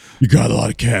cats. You got a lot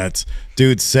of cats,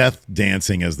 dude. Seth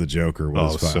dancing as the Joker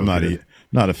was fun. So I'm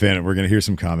not a fan of. We're gonna hear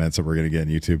some comments that we're gonna get on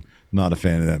YouTube. Not a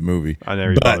fan of that movie. I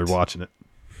never bothered watching it,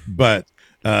 but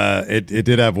it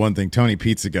did have one thing. Tony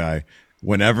Pizza Guy.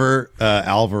 Whenever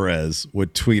Alvarez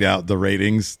would tweet out the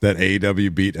ratings that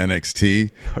AEW beat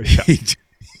NXT,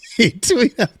 he'd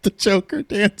tweet out the Joker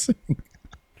dancing.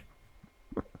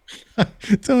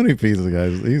 Tony Pizza Guy,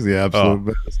 he's the absolute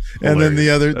best. And then the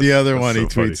other one he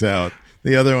tweets out.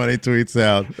 The other one he tweets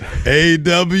out.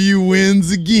 AEW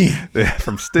wins again.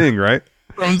 From Sting, right?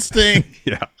 From Sting.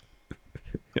 Yeah.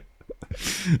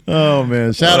 Oh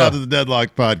man! Shout out to the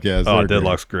Deadlock podcast. Oh,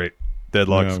 Deadlock's great.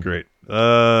 Deadlock's great.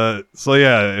 So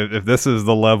yeah, if this is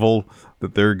the level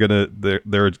that they're gonna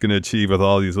achieve with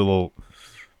all these little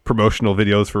promotional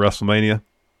videos for WrestleMania,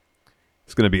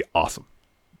 it's gonna be awesome.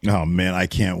 Oh man, I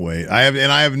can't wait. I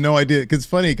have no idea. Cause it's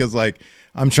funny because like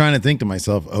I'm trying to think to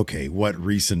myself, okay, what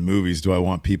recent movies do I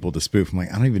want people to spoof? I'm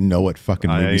like, I don't even know what fucking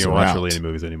movies are out. I don't watch really any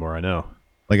movies anymore. I know.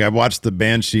 Like I watched the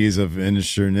Banshees of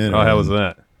Inisherin. Oh, how was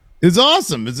that? It's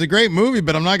awesome. It's a great movie,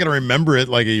 but I'm not gonna remember it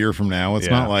like a year from now. It's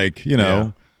not like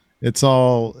it's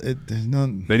all.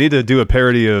 They need to do a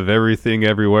parody of Everything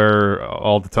Everywhere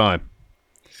all the time.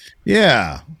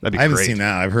 Yeah, that'd be I haven't great. seen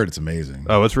that. I've heard it's amazing.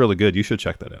 Oh, it's really good. You should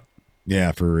check that out.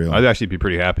 Yeah, for real. I'd actually be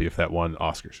pretty happy if that won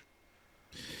Oscars.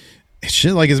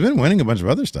 Shit, like it's been winning a bunch of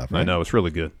other stuff. Right? I know, it's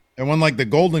really good. It won like the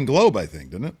Golden Globe, I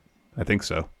think, didn't it? I think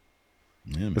so.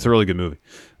 Yeah, it's a really good movie.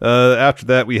 After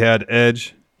that, we had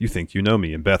Edge, You Think You Know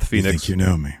Me, and Beth Phoenix. You Think You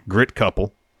Know Me. Grit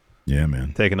couple. Yeah,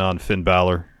 man. Taking on Finn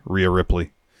Balor, Rhea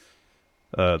Ripley.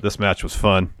 This match was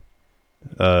fun.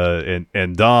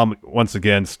 And Dom, once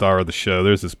again, star of the show.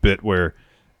 There's this bit where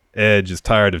Edge is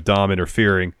tired of Dom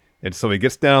interfering, and so he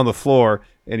gets down on the floor,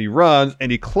 and he runs,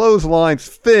 and he clotheslines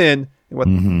Finn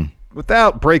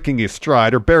without breaking his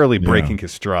stride, or barely breaking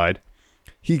his stride.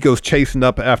 He goes chasing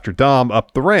up after Dom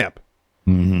up the ramp.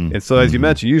 And so, as you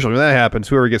mentioned, usually when that happens,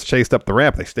 whoever gets chased up the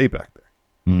ramp, they stay back there.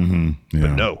 Yeah.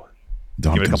 But no.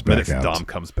 Dom Give it a comes couple minutes, back out. Dom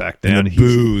comes back down. And the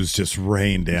booze just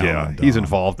rain down. Yeah, he's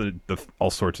involved in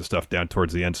all sorts of stuff down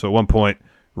towards the end. So at one point,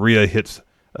 Rhea hits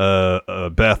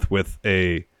Beth with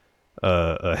a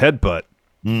headbutt.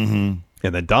 And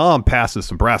then Dom passes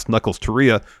some brass knuckles to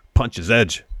Rhea, punches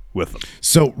Edge with them.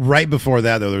 So right before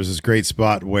that, though, there's this great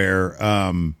spot where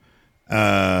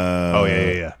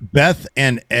Beth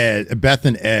and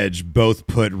Edge both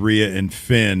put Rhea and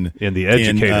Finn in the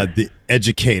Educator. The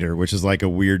Educator, which is like a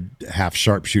weird half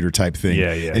sharpshooter type thing.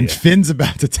 And yeah. Finn's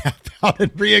about to tap out,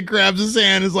 and Rhea grabs his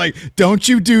hand and is like, "Don't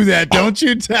you do that! Don't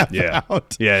you tap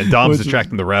out!" Yeah, and Dom's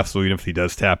distracting the ref, so even if he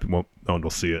does tap, no one will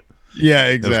see it. Yeah,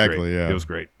 exactly. It was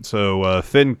great. So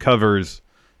Finn covers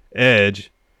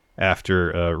Edge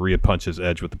after Rhea punches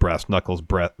Edge with the brass knuckles.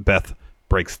 Beth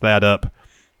breaks that up.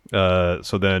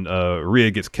 So then Rhea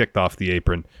gets kicked off the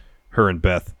apron. Her and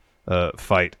Beth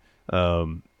fight.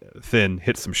 Finn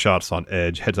hits some shots on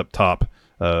Edge, heads up top.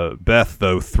 Beth,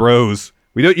 though, throws.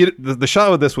 The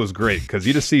shot of this was great because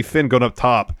you just see Finn going up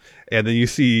top, and then you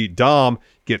see Dom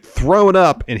get thrown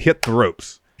up and hit the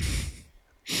ropes,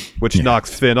 which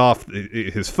knocks Finn off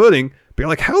his footing. But you're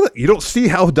like, you don't see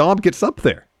how Dom gets up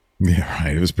there. Yeah,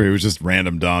 right. It was just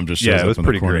random. Dom just shows up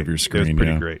in the corner of your screen. It was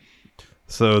pretty great.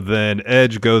 So then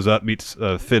Edge goes up, meets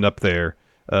Finn up there,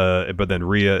 but then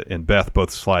Rhea and Beth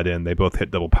both slide in. They both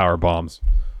hit double power bombs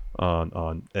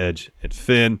on Edge and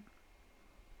Finn.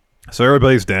 So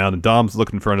everybody's down, and Dom's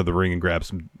looking in front of the ring and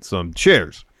grabs some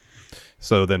chairs.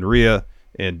 So then Rhea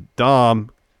and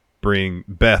Dom bring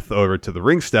Beth over to the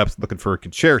ring steps looking for a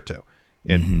concerto.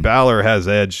 And Balor has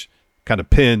Edge kind of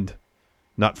pinned,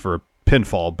 not for a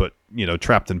pinfall, but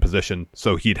trapped in position,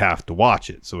 so he'd have to watch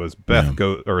it. So as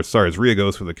as Rhea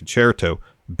goes for the concerto,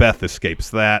 Beth escapes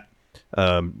that.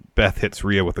 Beth hits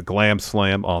Rhea with a glam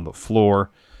slam on the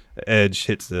floor. Edge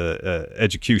hits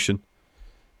execution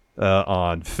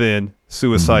on Finn.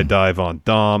 Suicide dive on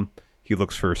Dom. He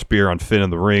looks for a spear on Finn in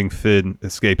the ring. Finn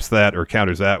escapes that or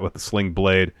counters that with a sling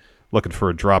blade, looking for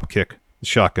a drop kick,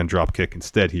 shotgun drop kick.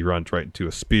 Instead, he runs right into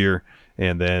a spear.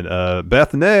 And then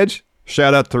Beth and Edge,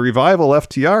 shout out to Revival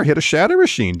FTR, hit a shatter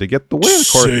machine to get the win.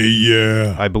 Say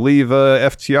yeah. I believe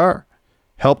FTR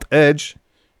helped Edge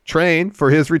train for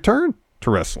his return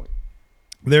to wrestling.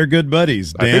 They're good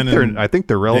buddies. I think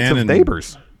they're relative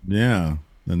neighbors. Yeah,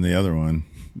 and the other one.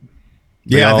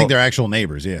 I think they're actual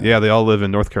neighbors. Yeah. Yeah, they all live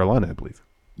in North Carolina, I believe.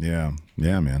 Yeah.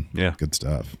 Yeah, man. Yeah. Good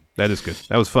stuff. That is good.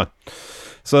 That was fun.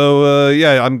 So,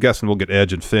 yeah, I'm guessing we'll get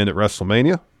Edge and Finn at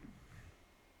WrestleMania.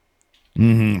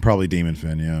 Probably Demon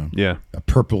Finn, yeah. Yeah. A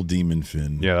purple Demon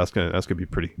Finn. Yeah, that's gonna be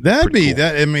pretty. That'd pretty be cool.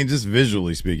 that. I mean, just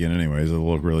visually speaking, anyways,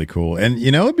 it'll look really cool. And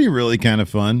it'd be really kind of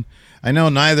fun. I know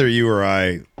neither you or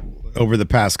I, over the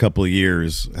past couple of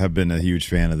years, have been a huge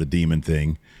fan of the Demon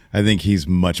thing. I think he's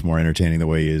much more entertaining the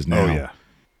way he is now. Oh yeah.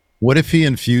 What if he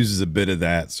infuses a bit of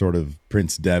that sort of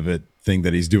Prince Devitt thing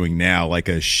that he's doing now, like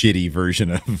a shitty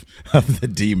version of the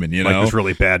Demon? You Like know, this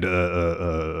really bad,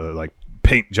 like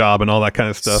paint job and all that kind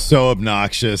of stuff. so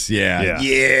obnoxious. Yeah.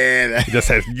 He just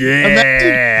has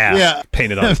yeah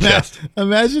painted on his chest.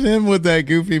 Imagine him with that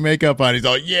goofy makeup on. He's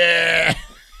all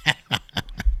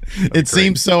it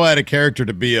seems so out of character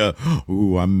to be I'm a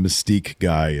Mystique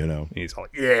guy, He's all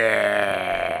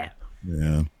Yeah.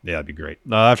 Yeah, that'd be great.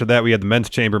 After that, we had the men's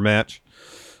chamber match.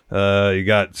 You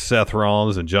got Seth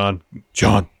Rollins and John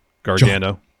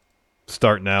Gargano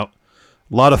starting out.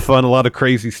 A lot of fun, a lot of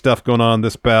crazy stuff going on in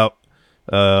this bout.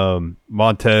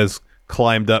 Montez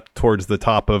climbed up towards the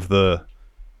top of the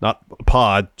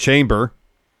chamber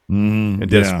and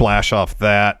did a splash off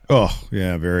that. Oh,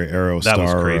 yeah, very Aerostar. That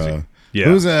was crazy. Yeah,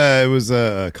 it was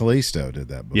Kalisto did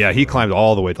that before. Yeah, he climbed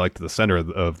all the way to the center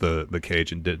of the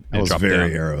cage and did. That was dropped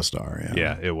very down. Aerostar.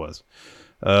 Yeah, it was.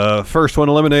 First one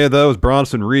eliminated though was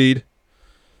Bronson Reed.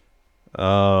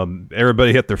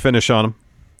 Everybody hit their finish on him.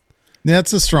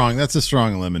 That's a strong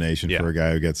elimination Yeah. for a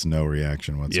guy who gets no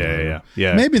reaction whatsoever.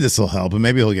 Yeah. Maybe this will help, and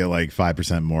maybe he'll get like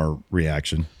 5% more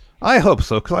reaction. I hope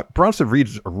so, because Bronson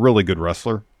Reed's a really good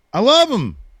wrestler. I love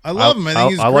him. I think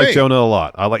he's great. I like Jonah a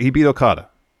lot. He beat Okada.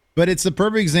 But it's a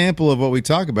perfect example of what we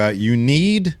talk about. You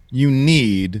need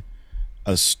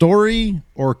a story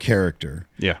or character.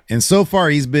 Yeah. And so far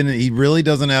he really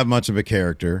doesn't have much of a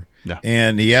character. No.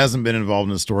 And he hasn't been involved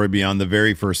in a story beyond the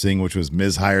very first thing, which was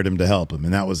Miz hired him to help him,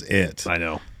 and that was it. I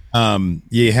know.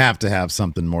 You have to have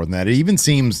something more than that. It even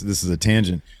seems, this is a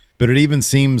tangent, but it even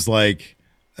seems like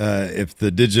if the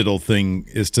digital thing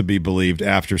is to be believed,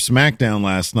 after SmackDown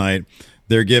last night,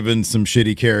 they're giving some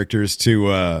shitty characters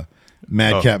to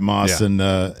Madcap Moss and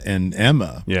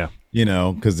Emma. Yeah.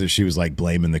 Because she was like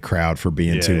blaming the crowd for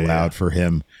being too loud for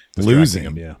him Distracting losing.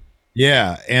 him, yeah.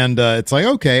 Yeah, and it's like,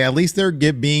 okay, at least they're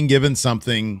being given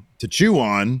something to chew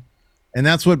on, and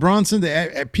that's what Bronson.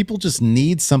 People just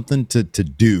need something to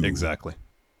do. Exactly.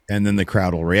 And then the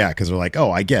crowd will react because they're like, oh,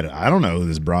 I get it. I don't know who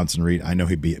this Bronson Reed. I know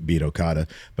he beat Okada,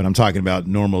 but I'm talking about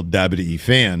normal WWE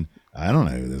fan. I don't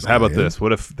know who this. How guy about is. this?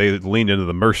 What if they leaned into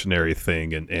the mercenary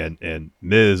thing and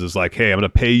Miz is like, hey, I'm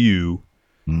going to pay you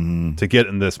to get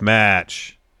in this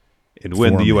match and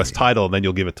win the U.S. title, and then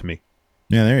you'll give it to me.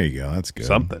 Yeah, there you go. That's good.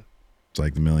 Something. It's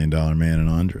like the $1 Million Man and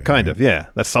Andre. Kind right? of, yeah.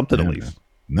 That's something at least.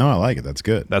 No, I like it. That's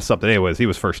good. That's something. Anyways, he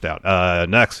was first out.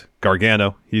 Next,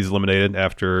 Gargano. He's eliminated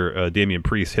after Damian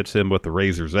Priest hits him with the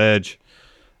Razor's Edge.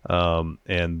 And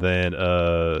then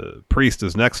Priest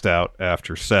is next out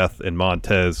after Seth and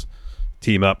Montez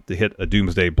team up to hit a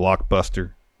Doomsday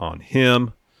Blockbuster on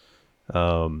him.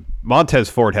 Montez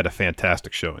Ford had a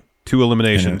fantastic showing. 2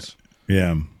 eliminations.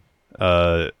 Yeah.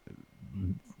 The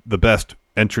best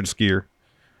entrance gear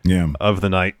of the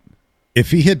night.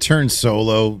 If he had turned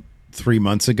solo 3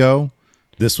 months ago,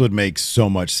 this would make so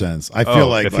much sense. I feel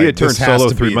like if he had turned solo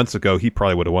 3 months, months ago, he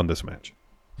probably would have won this match.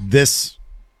 This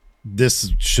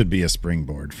should be a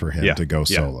springboard for him to go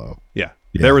solo. Yeah.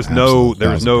 Yeah, there was no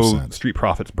 1000%. Street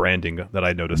Profits branding that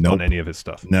I noticed on any of his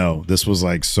stuff. No, this was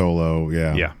like solo.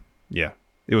 Yeah. Yeah.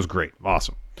 It was great.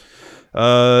 Awesome.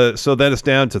 So then it's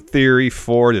down to Theory,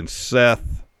 Ford, and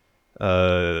Seth.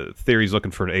 Theory's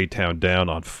looking for an A-Town down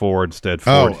on Ford instead.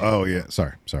 Ford Oh yeah.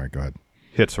 Sorry. Go ahead.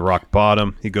 hits a rock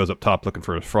bottom. He goes up top looking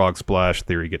for a frog splash.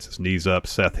 Theory gets his knees up.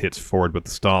 Seth hits Ford with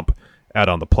the stomp out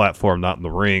on the platform, not in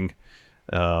the ring.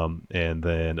 And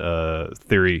then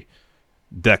Theory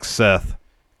decks Seth,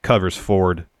 covers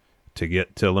Ford to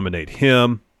eliminate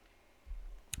him.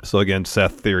 So again,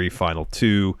 Seth, Theory, final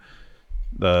 2.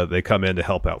 They come in to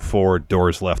help out Ford.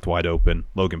 Doors left wide open.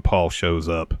 Logan Paul shows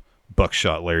up.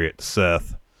 Buckshot lariat to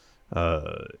Seth.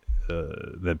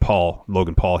 Then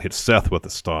Logan Paul hits Seth with a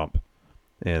stomp.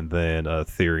 And then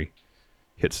Theory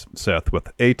hits Seth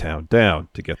with A-Town down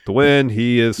to get the win.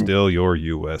 He is still your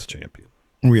U.S. champion.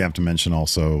 We have to mention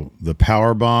also the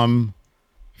power bomb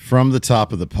from the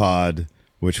top of the pod,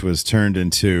 which was turned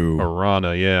into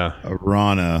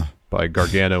Arana by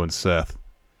Gargano and Seth.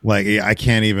 Like, I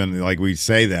can't even, we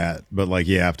say that, but,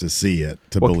 you have to see it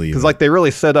to believe it. Because, they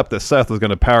really set up that Seth was going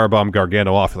to powerbomb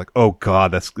Gargano off. You're like, oh,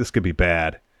 God, this could be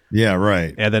bad. Yeah,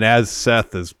 right. And then as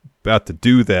Seth is about to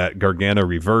do that, Gargano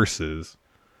reverses.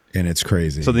 And it's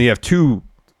crazy. So then you have 2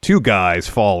 two guys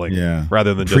falling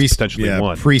rather than just potentially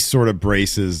one. Priest sort of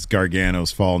braces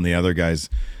Gargano's fall, and the other guys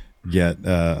get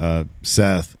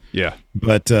Seth. Yeah,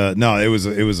 but no, it was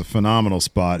a phenomenal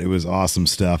spot. It was awesome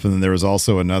stuff, and then there was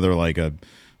also another like a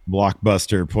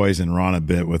blockbuster Poison Rana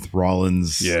bit with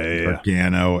Rollins,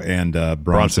 Gargano, and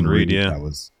Bronson Reed. Yeah,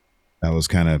 that was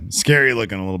kind of scary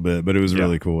looking a little bit, but it was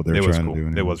really cool what they were trying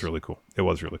to do. It was really cool.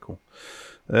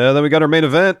 Then we got our main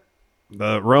event.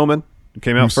 Roman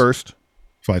came out first.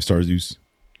 5 stars use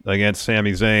against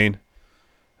Sami Zayn.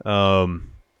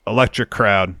 Electric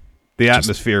crowd. The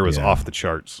atmosphere was off the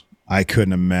charts. I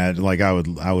couldn't imagine. Like I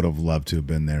would have loved to have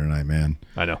been there tonight, man.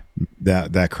 I know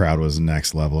that crowd was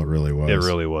next level. It really was.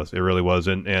 It really was.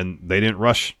 And they didn't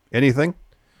rush anything.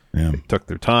 Yeah. They took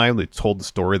their time. They told the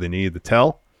story they needed to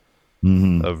tell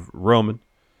of Roman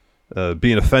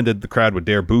being offended. The crowd would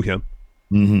dare boo him.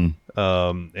 And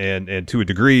to a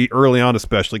degree, early on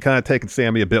especially, kind of taking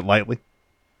Sammy a bit lightly.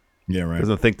 Yeah, right.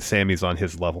 Doesn't think Sammy's on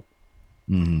his level.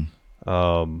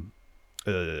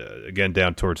 Again,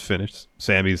 down towards finish.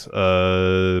 Sammy's he's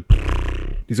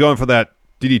going for that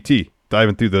DDT,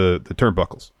 diving through the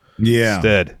turnbuckles. Yeah.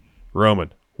 Instead,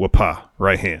 Roman, whoopah,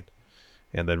 right hand.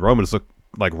 And then Roman's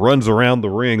runs around the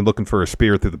ring looking for a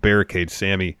spear through the barricade.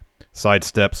 Sammy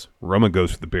sidesteps. Roman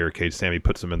goes for the barricade. Sammy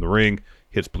puts him in the ring,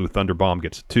 hits Blue Thunder Bomb,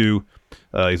 gets a 2.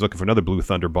 He's looking for another Blue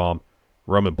Thunder Bomb.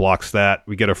 Roman blocks that.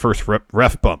 We get our first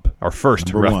ref bump. Our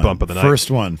first ref bump of the night. First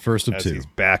of 2. He's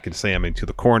backing Sammy into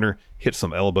the corner, hits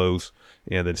some elbows,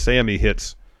 and then Sammy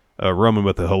hits Roman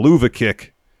with a haluva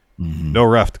kick. No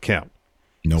ref to count.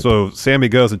 Nope. So Sammy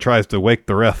goes and tries to wake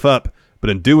the ref up, but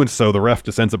in doing so, the ref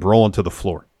just ends up rolling to the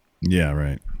floor. Yeah,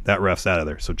 right. That ref's out of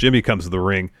there. So Jimmy comes to the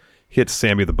ring, hits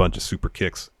Sammy with a bunch of super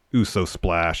kicks. Uso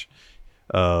splash.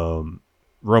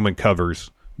 Roman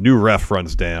covers. New ref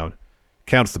runs down,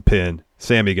 counts the pin.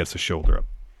 Sammy gets the shoulder up.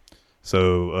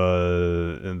 So,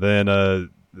 and then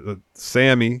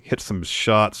Sammy hits some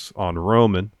shots on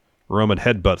Roman. Roman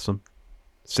headbutts him.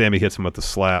 Sammy hits him with a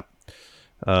slap.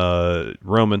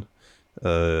 Roman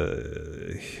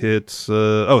hits...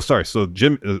 So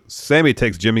Sammy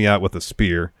takes Jimmy out with a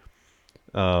spear.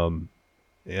 And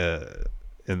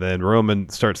then Roman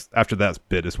starts... After that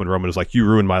bit is when Roman is like, you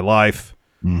ruined my life.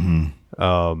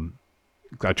 I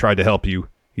tried to help you.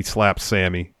 He slaps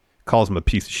Sammy. Calls him a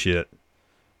piece of shit.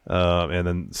 And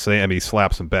then Sammy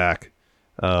slaps him back.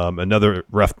 Another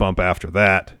ref bump after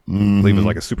that. I believe it was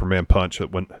like a Superman punch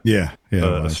that went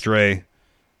astray.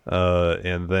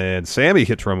 And then Sammy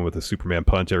hits Roman with a Superman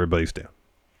punch. Everybody's down.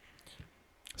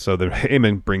 So then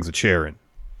Heyman brings a chair in.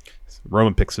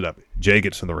 Roman picks it up. Jay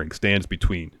gets in the ring, stands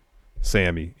between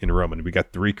Sammy and Roman. We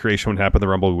got the recreation what happened in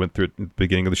the Rumble. We went through it at the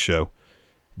beginning of the show.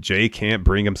 Jay can't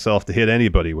bring himself to hit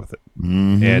anybody with it.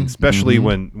 And especially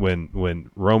when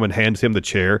Roman hands him the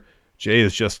chair, Jay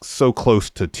is just so close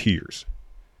to tears.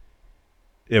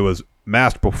 It was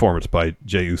master performance by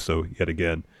Jey Uso yet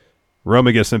again.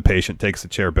 Roman gets impatient, takes the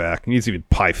chair back, and he's even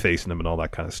pie-facing him and all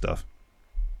that kind of stuff.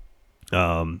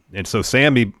 And so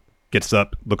Sammy gets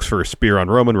up, looks for a spear on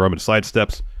Roman. Roman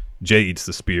sidesteps. Jay eats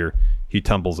the spear. He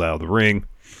tumbles out of the ring.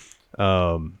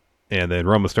 And then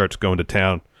Roman starts going to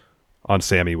town on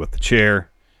Sammy with the chair,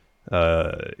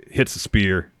 hits the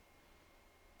spear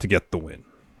to get the win.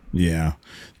 Yeah,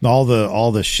 all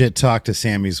the shit talk to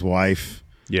Sammy's wife,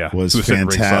 was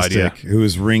fantastic. Who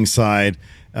was ringside?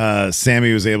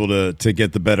 Sammy was able to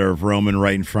get the better of Roman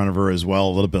right in front of her as well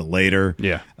a little bit later.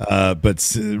 Yeah,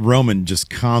 but Roman just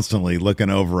constantly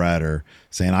looking over at her,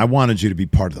 saying, "I wanted you to be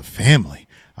part of the family.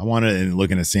 And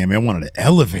looking at Sammy, I wanted to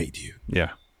elevate you.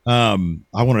 Yeah, I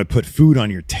wanted to put food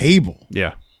on your table.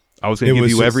 Yeah." I was going to give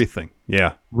you everything.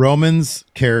 Yeah. Roman's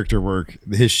character work,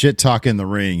 his shit talk in the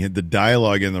ring, the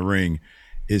dialogue in the ring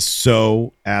is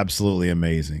so absolutely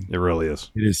amazing. It really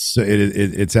is. It is. So,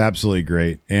 it's absolutely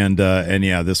great. And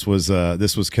yeah, this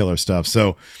was killer stuff.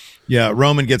 So yeah,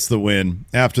 Roman gets the win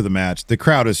after the match. The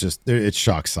crowd is it's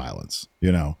shock silence,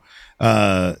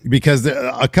 because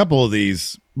a couple of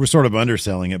these, we're sort of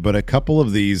underselling it, but a couple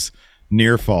of these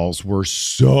near falls were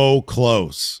so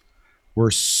close.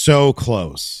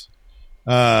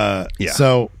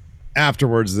 So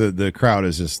afterwards the crowd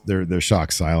is just they're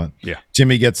shocked silent. Yeah.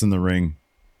 Jimmy gets in the ring.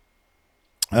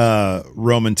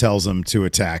 Roman tells him to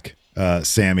attack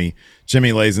Sammy.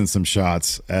 Jimmy lays in some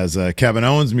shots as Kevin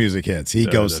Owens music hits. He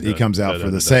comes out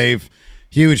for the save.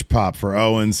 Huge pop for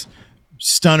Owens.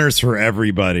 Stunners for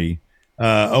everybody.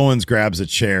 Owens grabs a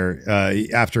chair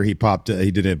after he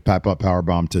did a pop-up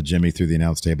powerbomb to Jimmy through the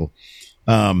announce table.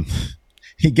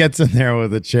 He gets in there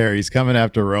with a chair. He's coming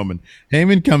after Roman.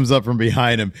 Heyman comes up from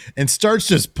behind him and starts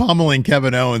just pummeling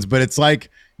Kevin Owens, but it's like,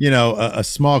 a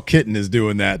small kitten is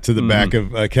doing that to the back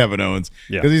of Kevin Owens,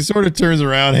 because he sort of turns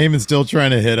around. Heyman's still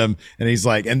trying to hit him, and he's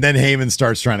like, and then Heyman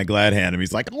starts trying to glad hand him.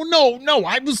 He's like, oh no,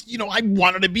 I was, I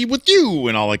wanted to be with you,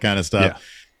 and all that kind of stuff.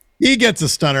 He gets a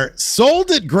stunner,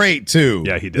 sold it great too.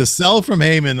 Yeah, he did. The sell from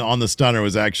Heyman on the stunner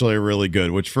was actually really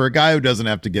good, which for a guy who doesn't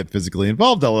have to get physically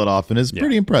involved all that often is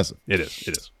pretty impressive. It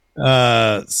is.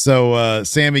 So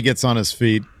Sammy gets on his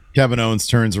feet. Kevin Owens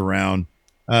turns around.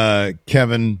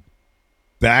 Kevin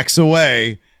backs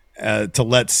away to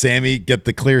let Sammy get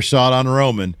the clear shot on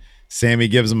Roman. Sammy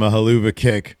gives him a haluva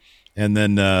kick, and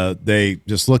then they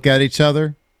just look at each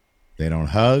other. They don't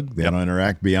hug. They don't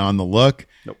interact beyond the look.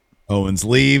 Nope. Owens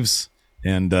leaves,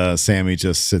 and Sammy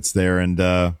just sits there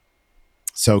and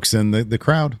soaks in the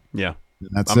crowd. Yeah. And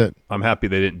that's it. I'm happy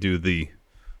they didn't do the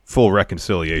full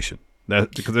reconciliation,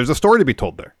 because there's a story to be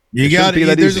told there.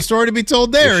 There's a story to be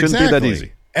told there. It shouldn't be that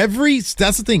easy.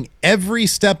 That's the thing. Every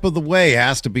step of the way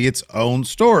has to be its own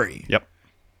story. Yep.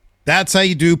 That's how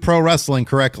you do pro wrestling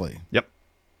correctly. Yep.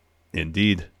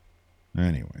 Indeed.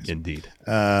 Anyways. Indeed.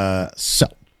 So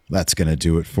that's going to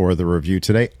do it for the review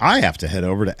today. I have to head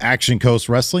over to Action Coast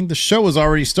Wrestling. The show has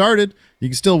already started. You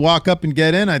can still walk up and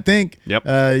get in, I think. Yep.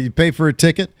 You pay for a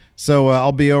ticket. So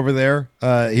I'll be over there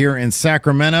here in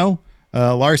Sacramento.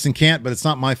 Larson can't, but it's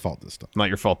not my fault this time. Not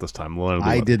your fault this time.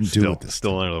 I didn't do it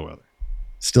Still under the weather.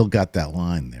 Still got that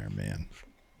line there, man.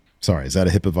 Sorry, is that a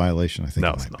HIPAA violation? I think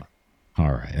no, it's not.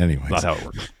 All right. Anyways, not how it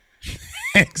works.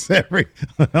 Thanks,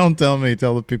 don't tell me.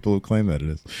 Tell the people who claim that it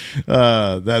is.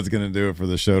 That's going to do it for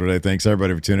the show today. Thanks,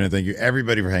 everybody, for tuning in. Thank you,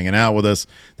 everybody, for hanging out with us.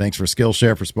 Thanks for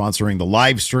Skillshare for sponsoring the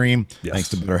live stream. Yes. Thanks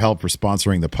to BetterHelp for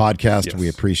sponsoring the podcast. Yes. We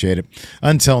appreciate it.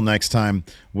 Until next time,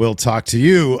 we'll talk to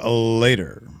you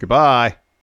later. Goodbye.